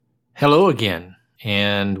Hello again,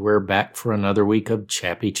 and we're back for another week of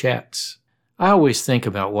Chappy Chats. I always think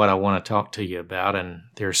about what I want to talk to you about, and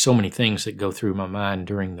there are so many things that go through my mind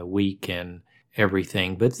during the week and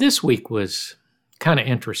everything, but this week was kind of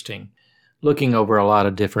interesting, looking over a lot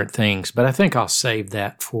of different things, but I think I'll save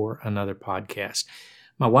that for another podcast.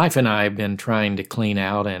 My wife and I have been trying to clean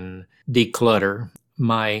out and declutter.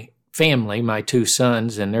 My family, my two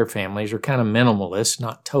sons and their families are kind of minimalist,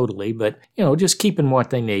 not totally, but, just keeping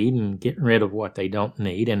what they need and getting rid of what they don't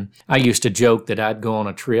need. And I used to joke that I'd go on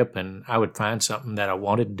a trip and I would find something that I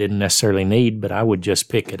wanted, didn't necessarily need, but I would just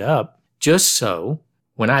pick it up just so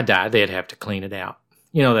when I die, they'd have to clean it out.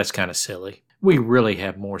 That's kind of silly. We really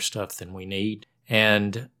have more stuff than we need.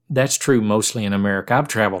 And that's true mostly in America. I've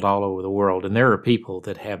traveled all over the world, and there are people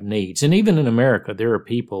that have needs. And even in America, there are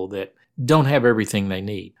people that don't have everything they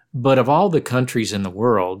need. But of all the countries in the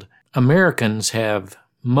world, Americans have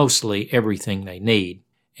mostly everything they need.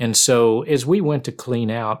 And so as we went to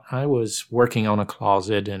clean out, I was working on a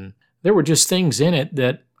closet, and there were just things in it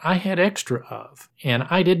that I had extra of and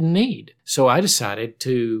I didn't need. So I decided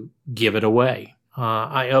to give it away.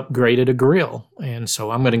 I upgraded a grill, and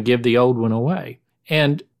so I'm going to give the old one away.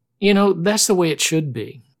 And, that's the way it should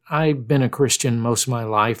be. I've been a Christian most of my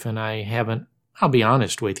life, and I haven't, I'll be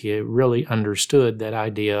honest with you, really understood that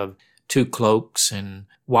idea of two cloaks and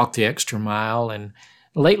walk the extra mile. And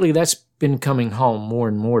lately that's been coming home more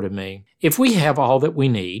and more to me. If we have all that we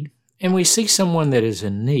need and we see someone that is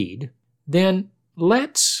in need, then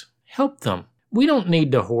let's help them. We don't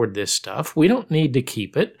need to hoard this stuff. We don't need to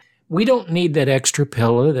keep it. We don't need that extra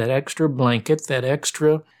pillow, that extra blanket, that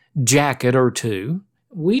extra jacket or two.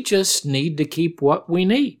 We just need to keep what we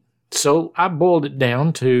need. So I boiled it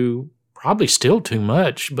down to probably still too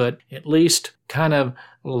much, but at least kind of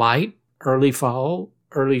light, early fall,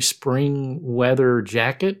 early spring weather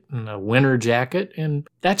jacket and a winter jacket, and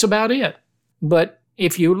that's about it. But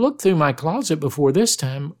if you look through my closet before this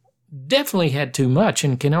time, definitely had too much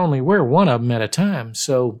and can only wear one of them at a time.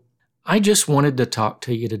 So I just wanted to talk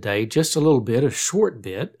to you today just a little bit, a short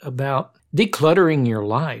bit, about decluttering your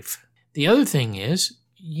life. The other thing is,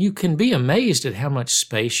 you can be amazed at how much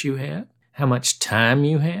space you have, how much time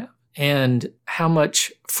you have, and how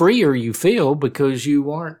much freer you feel because you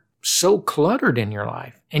aren't so cluttered in your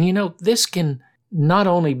life. And this can not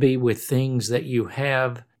only be with things that you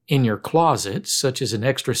have in your closet, such as an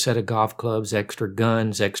extra set of golf clubs, extra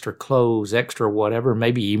guns, extra clothes, extra whatever,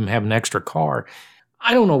 maybe you even have an extra car.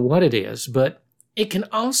 I don't know what it is, but it can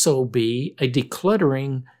also be a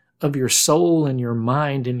decluttering of your soul and your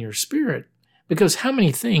mind and your spirit. Because how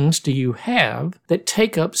many things do you have that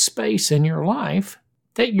take up space in your life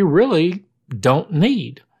that you really don't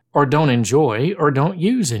need or don't enjoy or don't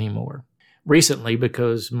use anymore? Recently,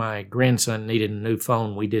 because my grandson needed a new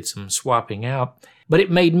phone, we did some swapping out, but it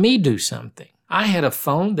made me do something. I had a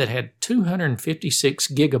phone that had 256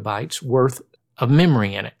 gigabytes worth of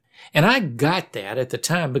memory in it. And I got that at the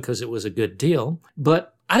time because it was a good deal,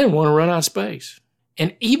 but I didn't want to run out of space.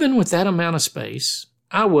 And even with that amount of space,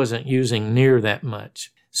 I wasn't using near that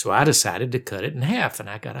much. So I decided to cut it in half, and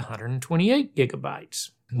I got 128 gigabytes.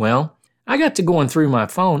 Well, I got to going through my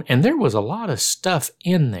phone, and there was a lot of stuff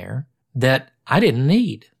in there that I didn't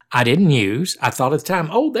need. I didn't use. I thought at the time,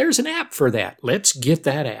 there's an app for that. Let's get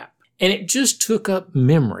that app. And it just took up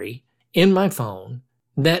memory in my phone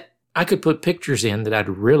that I could put pictures in that I'd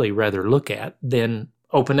really rather look at than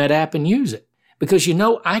open that app and use it. Because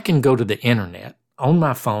I can go to the internet on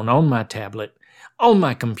my phone, on my tablet, on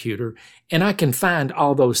my computer, and I can find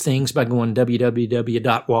all those things by going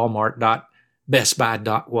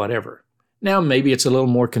www.walmart.bestbuy.whatever. Now, maybe it's a little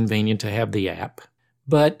more convenient to have the app,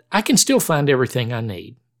 but I can still find everything I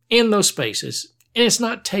need in those spaces, and it's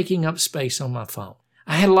not taking up space on my phone.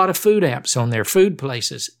 I had a lot of food apps on there, food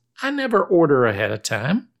places. I never order ahead of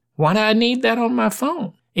time. Why do I need that on my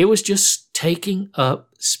phone? It was just taking up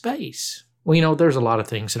space. Well, there's a lot of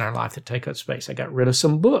things in our life that take up space. I got rid of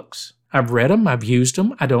some books. I've read them. I've used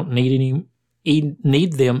them. I don't need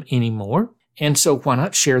them anymore. And so why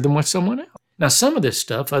not share them with someone else? Now, some of this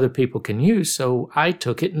stuff other people can use, so I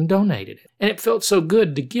took it and donated it. And it felt so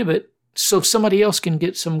good to give it so somebody else can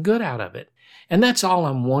get some good out of it. And that's all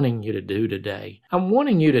I'm wanting you to do today. I'm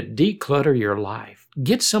wanting you to declutter your life.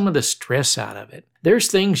 Get some of the stress out of it.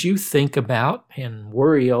 There's things you think about and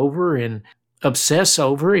worry over and obsess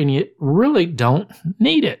over, and you really don't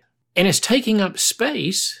need it. And it's taking up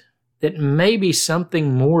space that maybe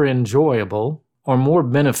something more enjoyable or more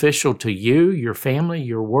beneficial to you, your family,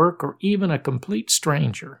 your work, or even a complete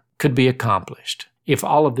stranger could be accomplished if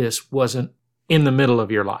all of this wasn't in the middle of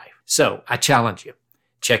your life. So I challenge you,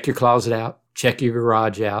 check your closet out, check your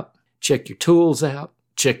garage out, check your tools out,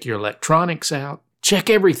 check your electronics out, check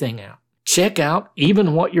everything out. Check out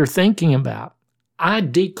even what you're thinking about. I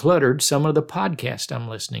decluttered some of the podcasts I'm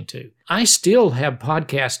listening to. I still have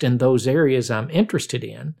podcasts in those areas I'm interested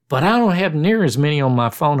in, but I don't have near as many on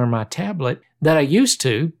my phone or my tablet that I used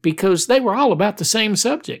to because they were all about the same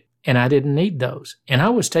subject, and I didn't need those. And I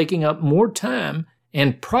was taking up more time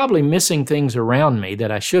and probably missing things around me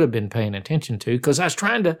that I should have been paying attention to because I was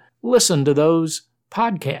trying to listen to those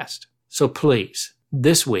podcasts. So please,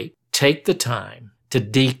 this week, take the time to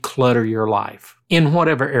declutter your life in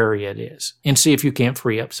whatever area it is and see if you can't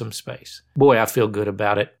free up some space. Boy, I feel good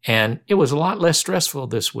about it. And it was a lot less stressful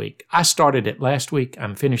this week. I started it last week.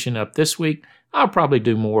 I'm finishing up this week. I'll probably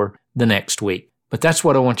do more the next week. But that's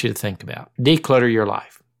what I want you to think about. Declutter your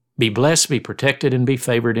life. Be blessed, be protected, and be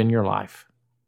favored in your life.